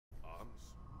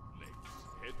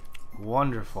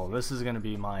Wonderful. This is going to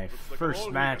be my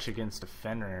first match against a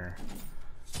Fenrir.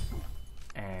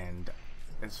 And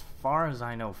as far as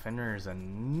I know, Fenrir is a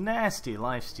nasty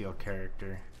lifesteal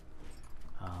character.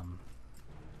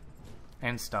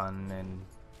 And stun and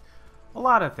a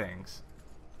lot of things.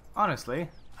 Honestly,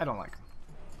 I don't like him.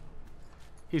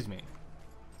 He's mean.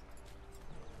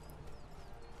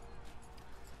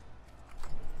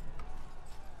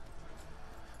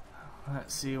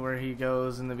 Let's see where he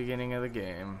goes in the beginning of the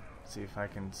game. See if I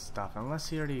can stop him. Unless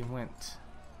he already went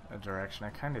a direction. I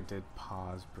kind of did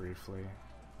pause briefly.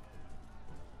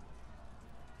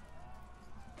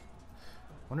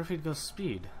 Wonder if he'd go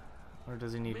speed. Or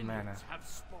does he need mana?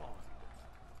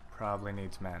 Probably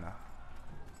needs mana.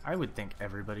 I would think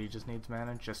everybody just needs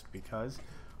mana just because.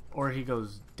 Or he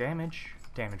goes damage.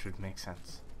 Damage would make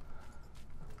sense.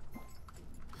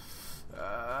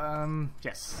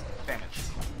 Yes, damage.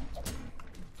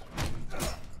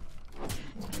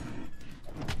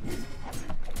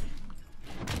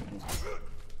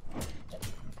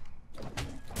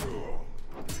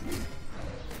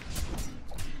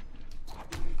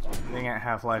 Being at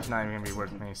half-life's not even gonna be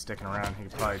worth me sticking around. He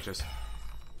could probably just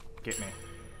get me.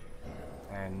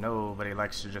 And nobody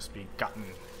likes to just be gotten.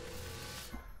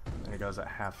 There he goes at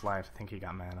half-life. I think he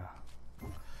got mana.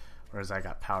 Whereas I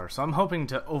got power. So I'm hoping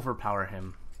to overpower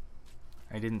him.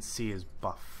 I didn't see his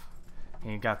buff.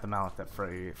 And he got the mallet that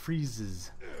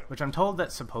freezes. Which I'm told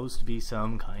that's supposed to be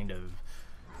some kind of,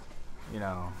 you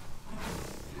know...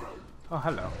 Oh,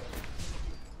 hello.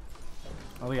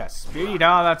 Oh yeah, speed!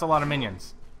 Oh, that's a lot of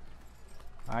minions.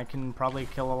 I can probably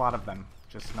kill a lot of them.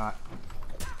 Just not...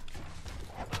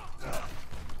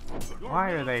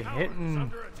 Why are they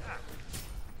hitting...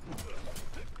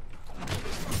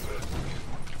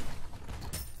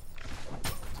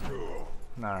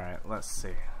 Alright, let's see.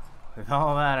 With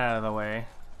all that out of the way,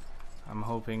 I'm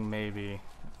hoping maybe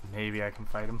I can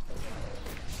fight him.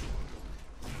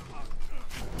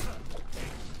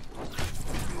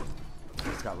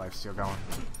 He's got lifesteal going.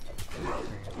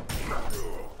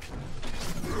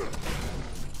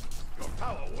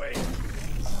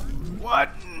 What?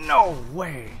 No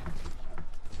way!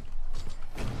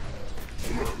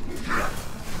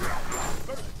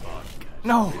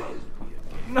 No!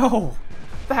 No!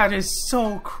 That is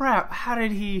so crap. How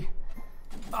did he...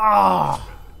 Ah!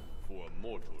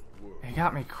 Oh. He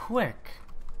got me quick.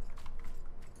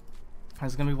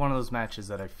 It's gonna be one of those matches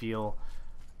that I feel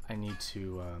I need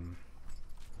to,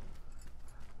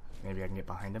 maybe I can get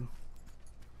behind him.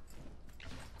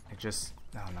 It just...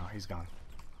 Oh no, he's gone.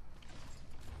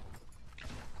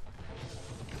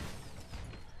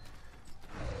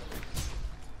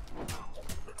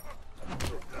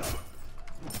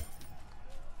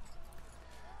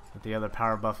 With the other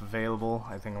power buff available,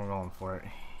 I think I'm going for it.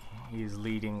 He's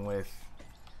leading with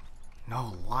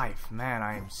no life. Man,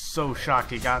 I am so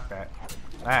shocked he got that.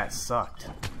 That sucked.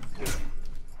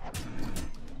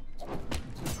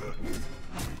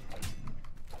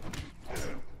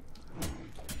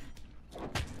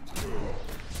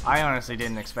 I honestly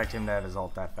didn't expect him to have his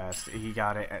ult that fast. He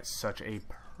got it at such a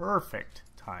perfect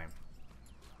time.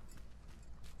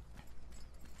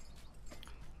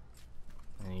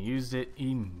 And he used it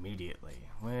immediately,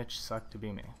 which sucked to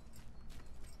be me.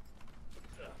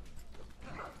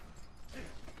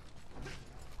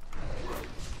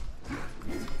 Just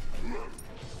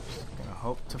gonna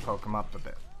hope to poke him up a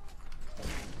bit.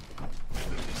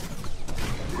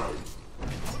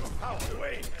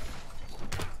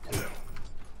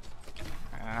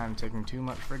 I'm taking too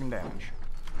much friggin' damage.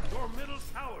 Your middle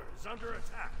tower is under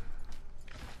attack.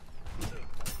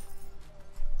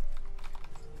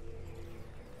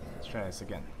 Let's try this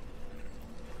again.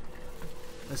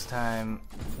 This time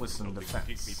with some defense.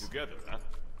 Keep me together, huh?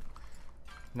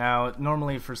 Now,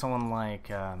 normally for someone like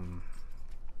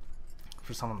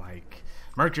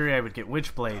Mercury, I would get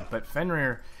Witchblade, but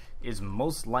Fenrir is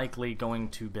most likely going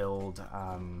to build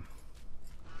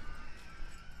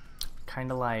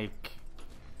kind of like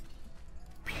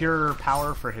pure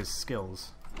power for his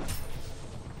skills.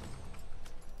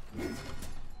 Yeah,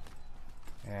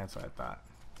 that's what I thought.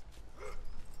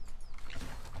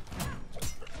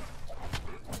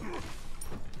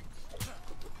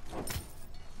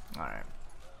 Alright.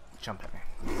 Jump at me.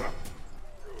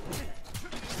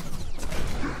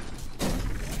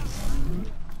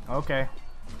 Okay.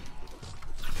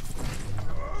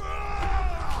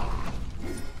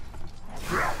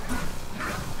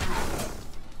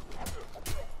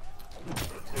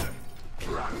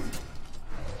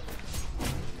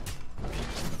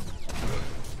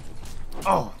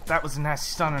 Oh, that was a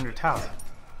nasty stun under tower.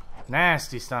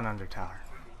 Nasty stun under tower.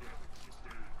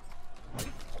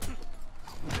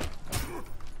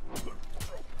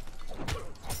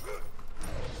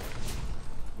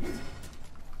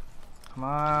 Come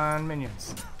on,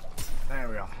 minions. There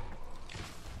we go.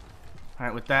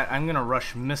 Alright, with that, I'm gonna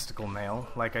rush Mystical Mail.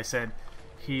 Like I said,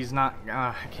 he's not...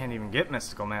 I can't even get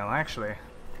Mystical Mail, actually.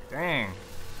 Dang.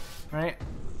 Right?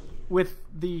 With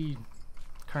the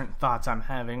current thoughts I'm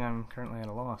having, I'm currently at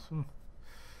a loss.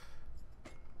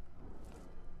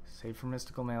 Save for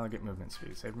Mystical Mail, get movement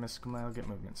speed. Save for Mystical Mail, get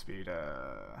movement speed.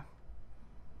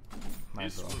 Might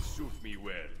as well. This will suit me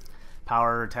well.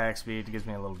 Power, attack speed, gives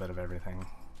me a little bit of everything.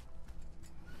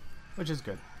 Which is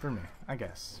good for me, I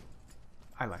guess.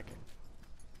 I like it.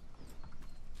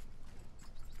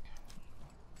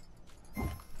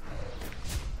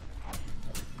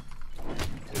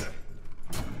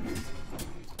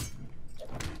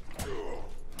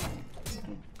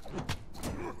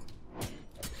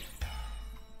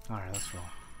 Alright, let's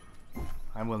roll.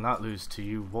 I will not lose to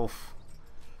you, wolf.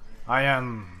 I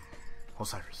am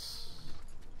Osiris.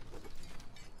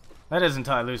 That isn't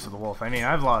until I lose to the wolf. I mean,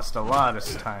 I've lost a lot of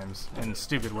times in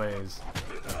stupid ways.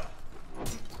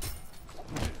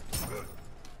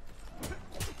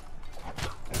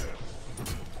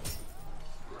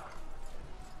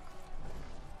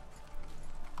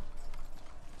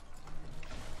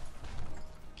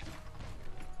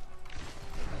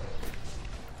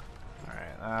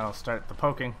 Alright, that'll start the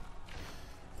poking.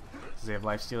 Does he have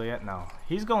lifesteal yet? No.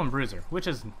 He's going bruiser, which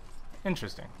is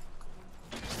interesting.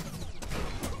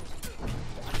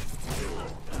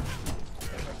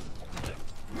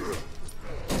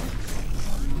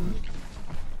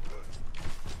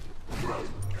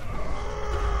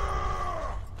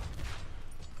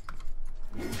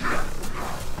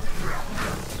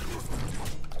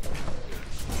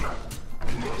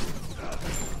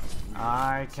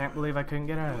 I can't believe I couldn't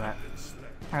get out of that.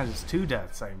 That was 2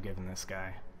 deaths I've given this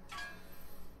guy.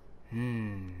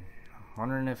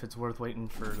 Wondering if it's worth waiting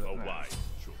for the...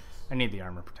 I need the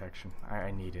armor protection.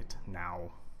 I need it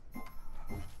now.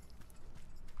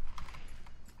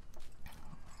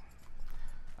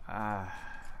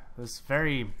 This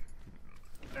very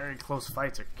close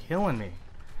fights are killing me.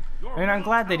 I mean, I'm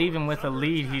glad that even with a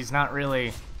lead, he's not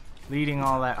really leading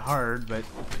all that hard, but...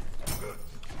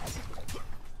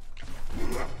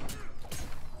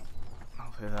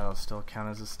 hopefully that'll still count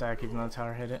as a stack even though the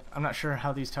tower hit it. I'm not sure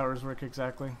how these towers work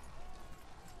exactly.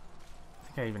 I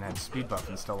think I even had speed buff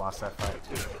and still lost that fight.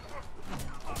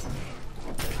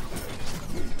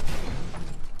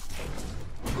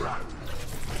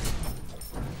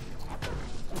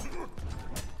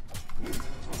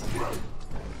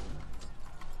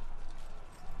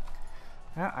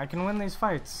 Yeah, I can win these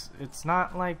fights. It's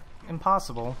not like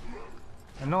impossible.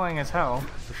 Annoying as hell,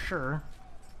 for sure.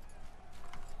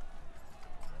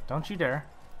 Don't you dare.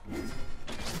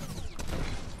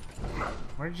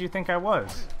 Where did you think I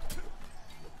was?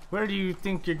 Where do you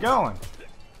think you're going?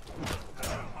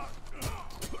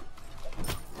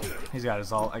 He's got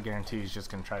his ult. I guarantee he's just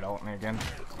gonna try to ult me again.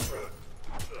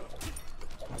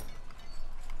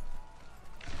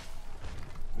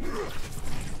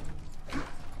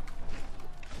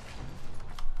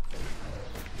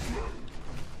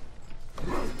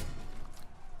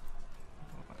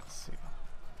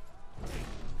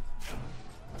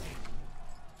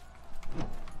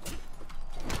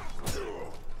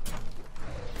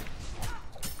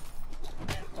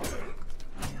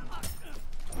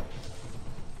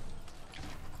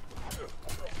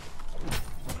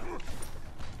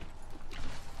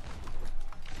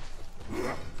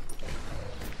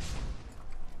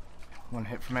 One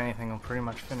hit from anything will pretty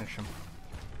much finish him.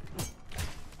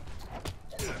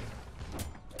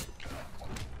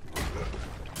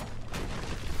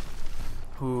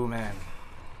 Ooh, man.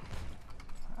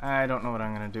 I don't know what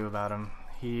I'm gonna do about him.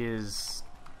 He is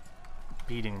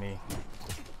beating me.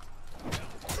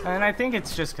 And I think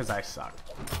it's just because I suck.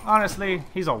 Honestly,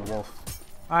 he's a wolf.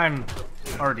 I'm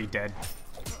already dead.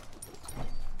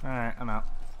 Alright, I'm out.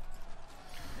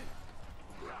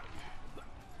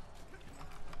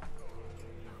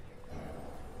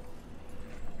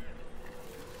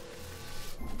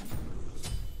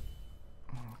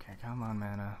 Okay, come on,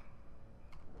 mana.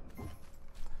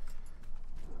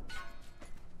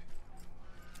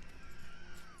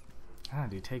 Ah,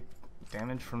 do you take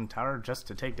damage from tower just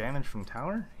to take damage from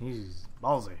tower? He's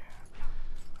ballsy.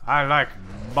 I like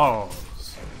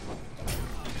balls.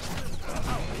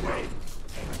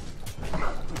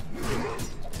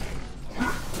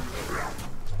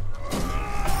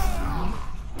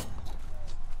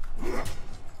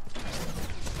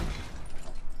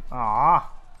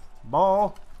 Aw,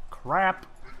 ball crap.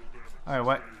 Alright,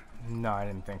 what? No, I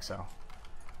didn't think so.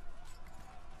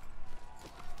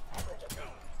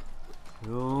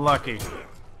 Lucky.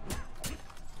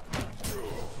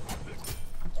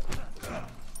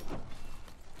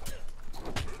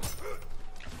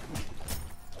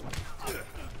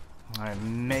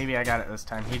 maybe I got it this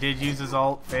time. He did use his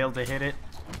ult, failed to hit it.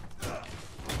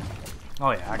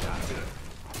 Oh yeah, I got it.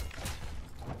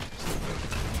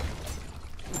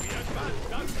 We advanced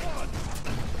that one.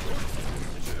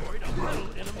 Destroyed a middle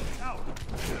enemy tower.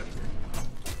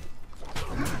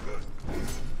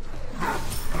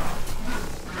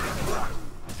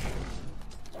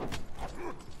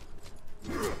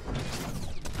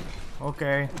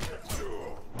 Okay.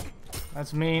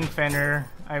 That's mean, Fenrir.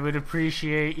 I would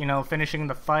appreciate, you know, finishing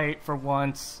the fight for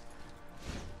once.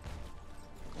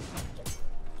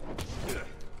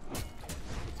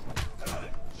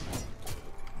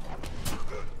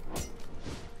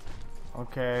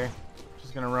 Okay.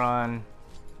 Just gonna run.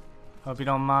 Hope you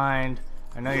don't mind.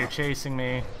 I know you're chasing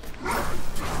me.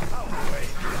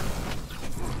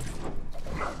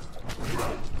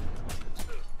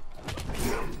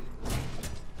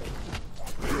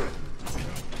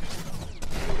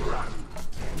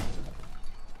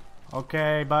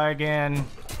 Okay, bye again.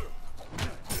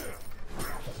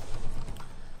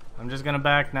 I'm just gonna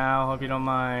back now, hope you don't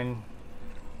mind.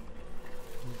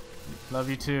 Love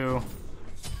you too.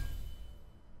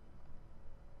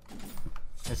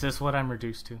 Is this what I'm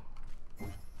reduced to?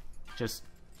 Just,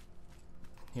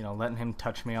 you know, letting him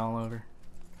touch me all over?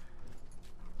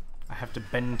 I have to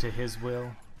bend to his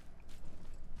will.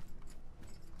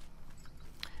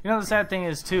 You know, the sad thing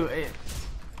is too,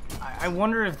 I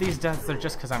wonder if these deaths are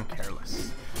just because I'm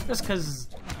careless. Just because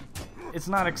it's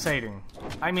not exciting.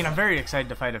 I mean, I'm very excited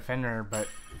to fight a Fenrir, but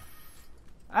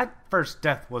that first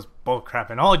death was bullcrap,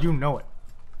 and all you know it.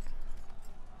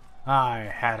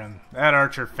 I had him. That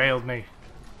archer failed me.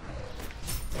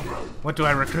 What do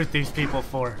I recruit these people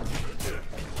for?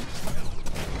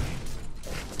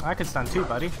 I could stun too,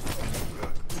 buddy.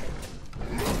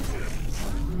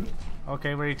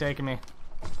 Okay, where are you taking me?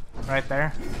 Right there?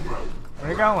 Where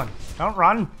are you going? Don't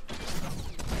run!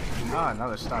 Oh,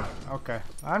 another stun. Okay.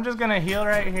 I'm just gonna heal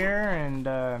right here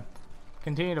and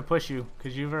continue to push you,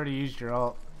 because you've already used your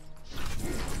ult.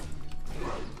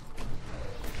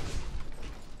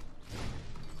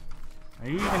 Are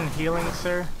you even healing,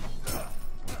 sir?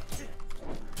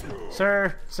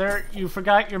 Sir, you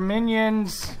forgot your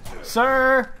minions!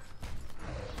 Sir!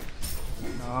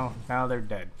 No, now they're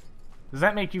dead. Does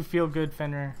that make you feel good,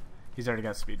 Fenrir? He's already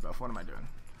got speed buff. What am I doing?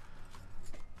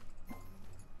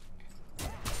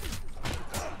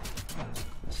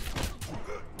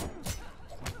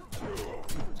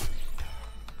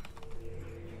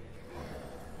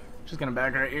 Just gonna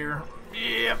back right here.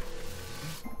 Yep.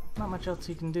 Not much else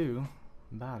he can do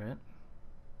about it.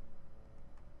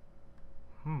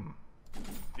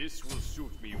 This will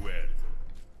suit me well.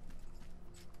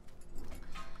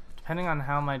 Depending on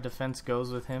how my defense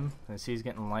goes with him, since he's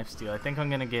getting lifesteal, I think I'm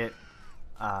gonna get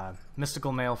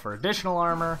Mystical Mail for additional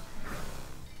armor.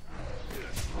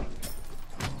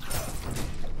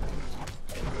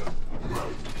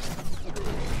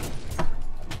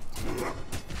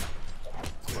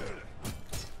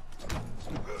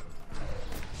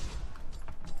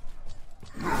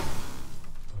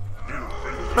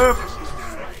 Oops.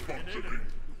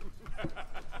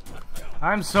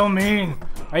 I'm so mean.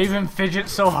 I even fidget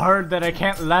so hard that I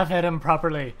can't laugh at him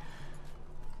properly.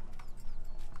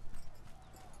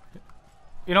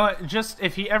 You know what? Just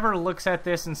if he ever looks at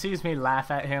this and sees me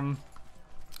laugh at him,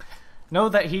 know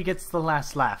that he gets the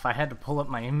last laugh. I had to pull up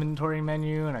my inventory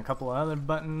menu and a couple of other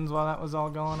buttons while that was all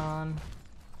going on.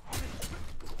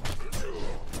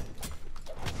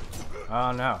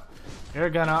 Oh no. You're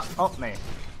gonna ult me.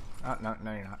 Oh, no,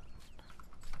 you're not.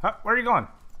 Huh, where are you going?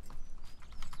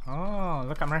 Oh,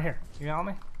 look, I'm right here. You gonna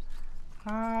help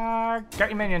me? Got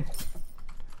your minion.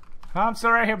 Oh, I'm still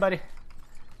right here, buddy.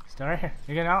 Still right here.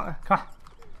 You gonna help? Come on.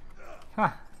 Come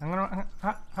on. I'm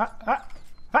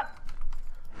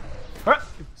gonna...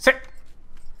 Sit!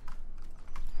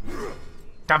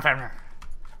 Down, Fenrir.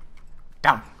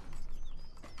 Down.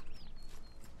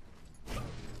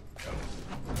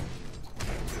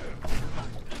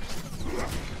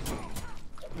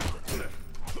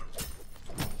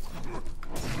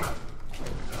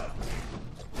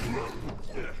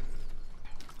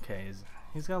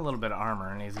 He's got a little bit of armor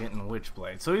and he's getting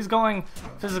Witchblade. So he's going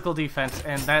physical defense,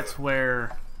 and that's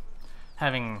where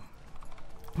having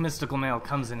Mystical Mail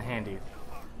comes in handy.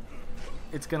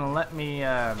 It's gonna let me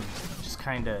just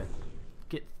kind of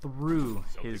get through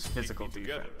his physical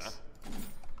defense.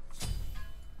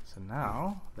 So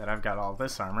now that I've got all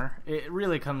this armor, it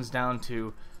really comes down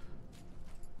to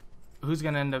who's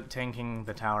gonna end up tanking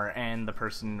the tower and the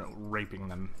person raping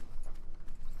them.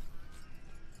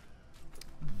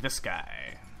 This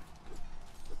guy.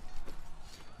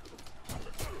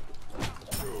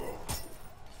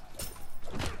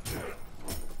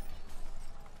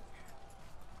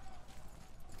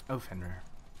 Oh, Fenrir.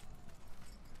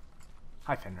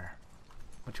 Hi, Fenrir.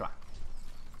 What you want?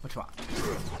 What you want?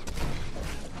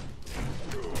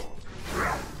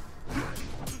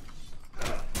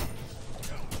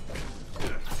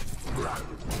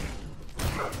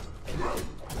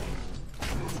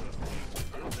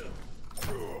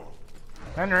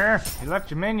 Fenrir, you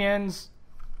left your minions.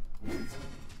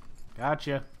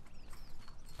 Gotcha.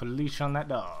 Put a leash on that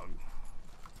dog.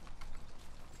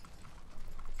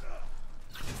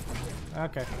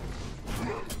 Okay.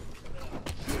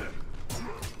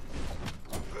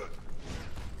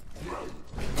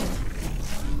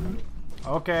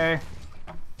 Okay.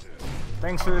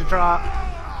 Thanks for the drop.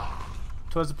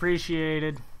 'Twas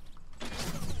appreciated.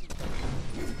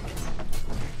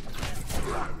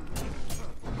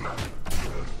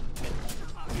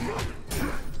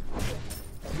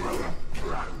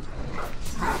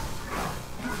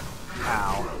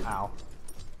 Ow, ow.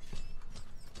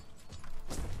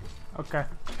 Okay.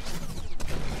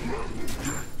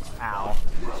 Ow.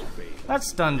 That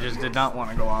stun just did not want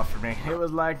to go off for me. It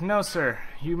was like, no sir,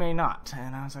 you may not.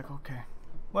 And I was like, okay.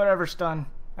 Whatever, stun.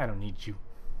 I don't need you.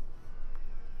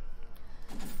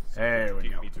 There we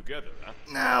go. Together, huh?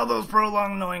 Now those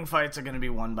prolonged annoying fights are going to be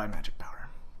won by magic power.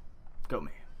 Go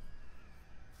me.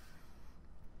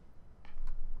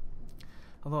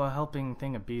 Although a helping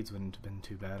thing of beads wouldn't have been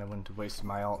too bad. I wouldn't have wasted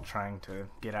my ult trying to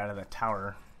get out of that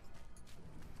tower.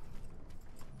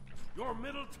 Your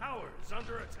middle tower is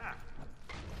under attack.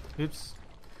 Oops.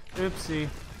 Oopsie.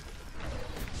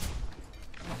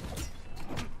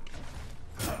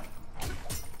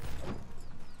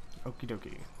 Okie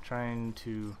dokie. Trying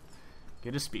to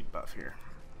get a speed buff here.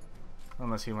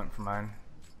 Unless he went for mine.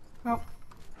 Nope.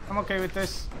 I'm okay with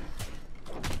this.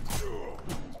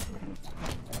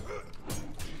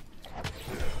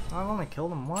 I've only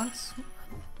killed him once?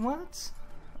 What?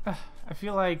 I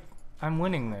feel like I'm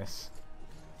winning this.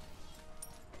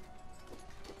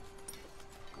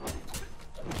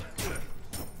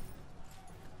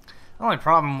 The only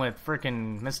problem with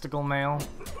frickin' mystical mail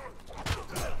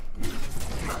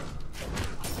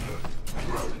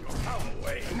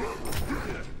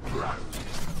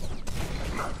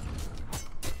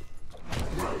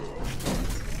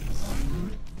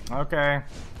okay.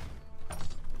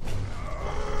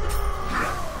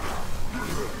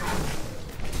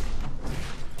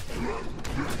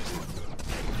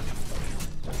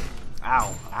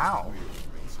 Ow, ow.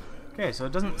 Okay, so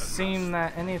it doesn't seem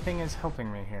that anything is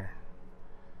helping me here.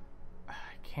 I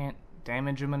can't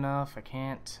damage him enough. I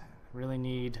can't really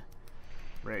need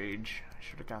rage. I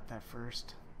should have got that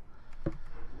first.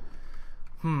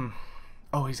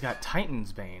 Oh, he's got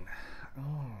Titan's Bane.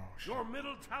 Oh, your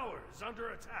middle tower is under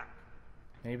attack.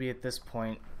 Maybe at this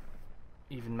point,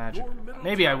 even magic.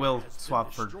 Maybe I will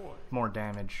swap for more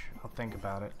damage. I'll think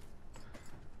about it.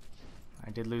 I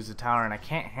did lose the tower, and I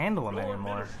can't handle him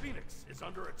anymore. Phoenix is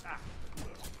under attack.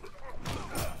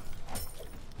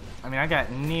 I mean, I got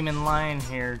Neiman Lion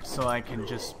here, so I can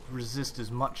just resist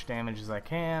as much damage as I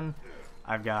can.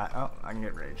 I've got... Oh, I can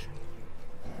get rage.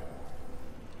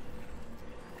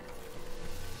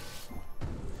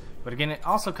 But again, it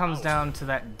also comes down to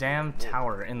that damn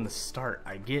tower in the start.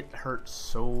 I get hurt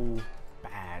so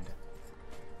bad.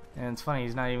 And it's funny,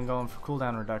 he's not even going for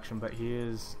cooldown reduction, but he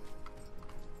is...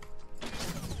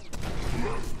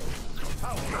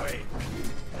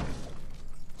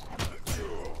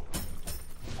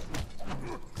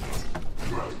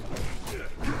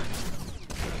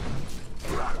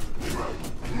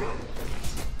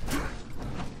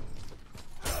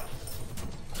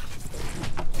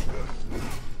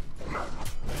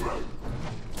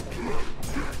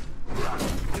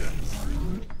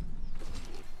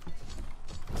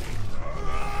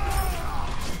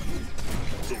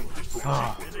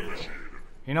 Oh.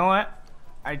 You know what?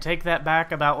 I take that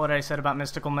back about what I said about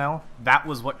Mystical Mel. That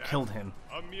was what killed him.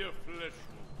 A mere flesh.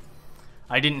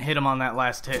 I didn't hit him on that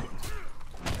last hit.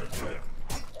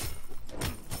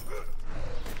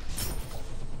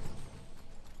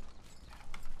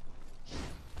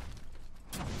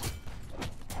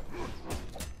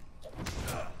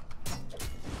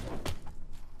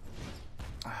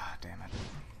 Ah, damn it.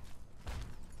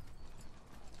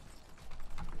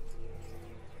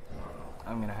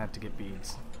 I'm gonna have to get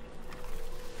beads.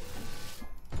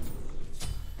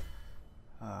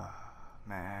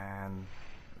 Man,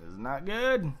 this is not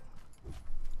good.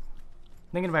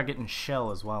 Thinking about getting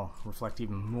shell as well. Reflect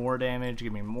even more damage,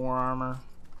 give me more armor,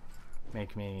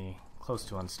 make me close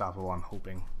to unstoppable, I'm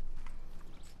hoping.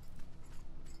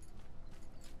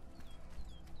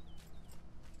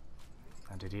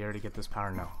 Now, did he already get this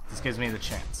power? No. This gives me the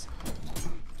chance.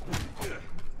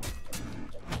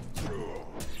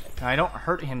 Now, I don't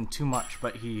hurt him too much,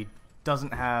 but he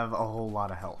doesn't have a whole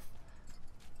lot of health.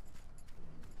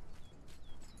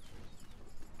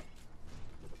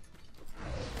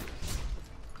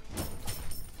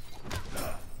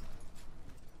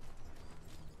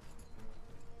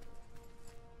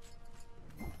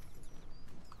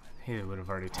 He would have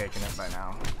already taken it by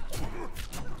now.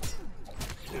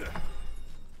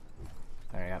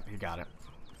 There, yep, he got it.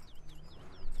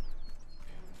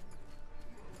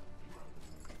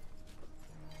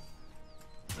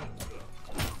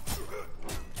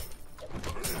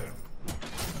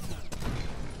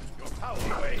 Your power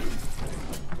away.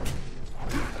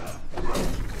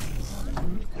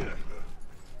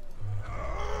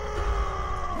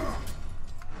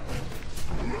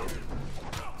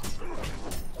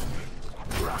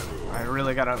 I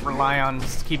really gotta rely on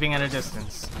keeping at a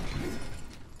distance.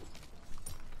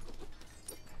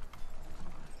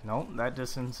 Nope, that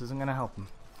distance isn't gonna help him.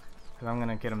 Because I'm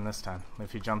gonna get him this time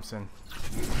if he jumps in.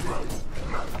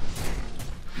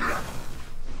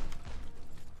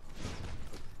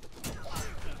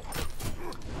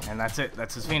 And that's it.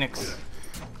 That's his Phoenix.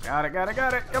 Got it, got it,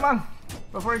 got it. Come on.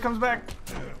 Before he comes back.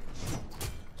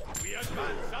 We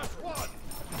advance as one.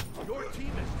 Your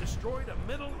team has destroyed a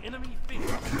middle enemy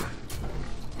Phoenix.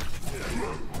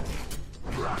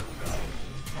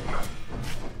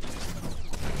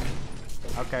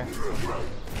 Okay.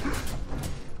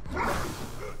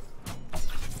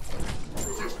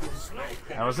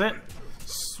 That was it.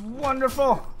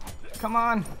 Wonderful. Come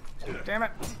on. Damn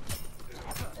it.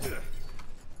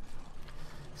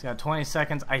 He's got 20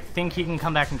 seconds. I think he can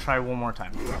come back and try one more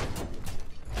time.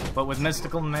 But with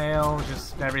Mystical Mail,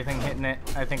 just everything hitting it,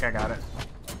 I think I got it.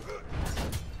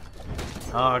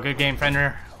 Oh, good game,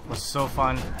 Fenrir. Was so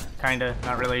fun. Kinda.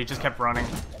 Not really. He just kept running.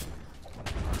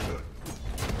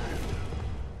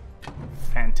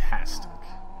 Fantastic.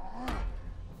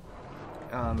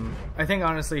 I think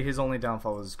honestly his only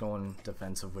downfall is going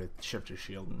defensive with Shifter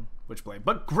Shield and Witchblade.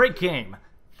 But great game!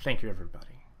 Thank you,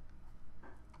 everybody.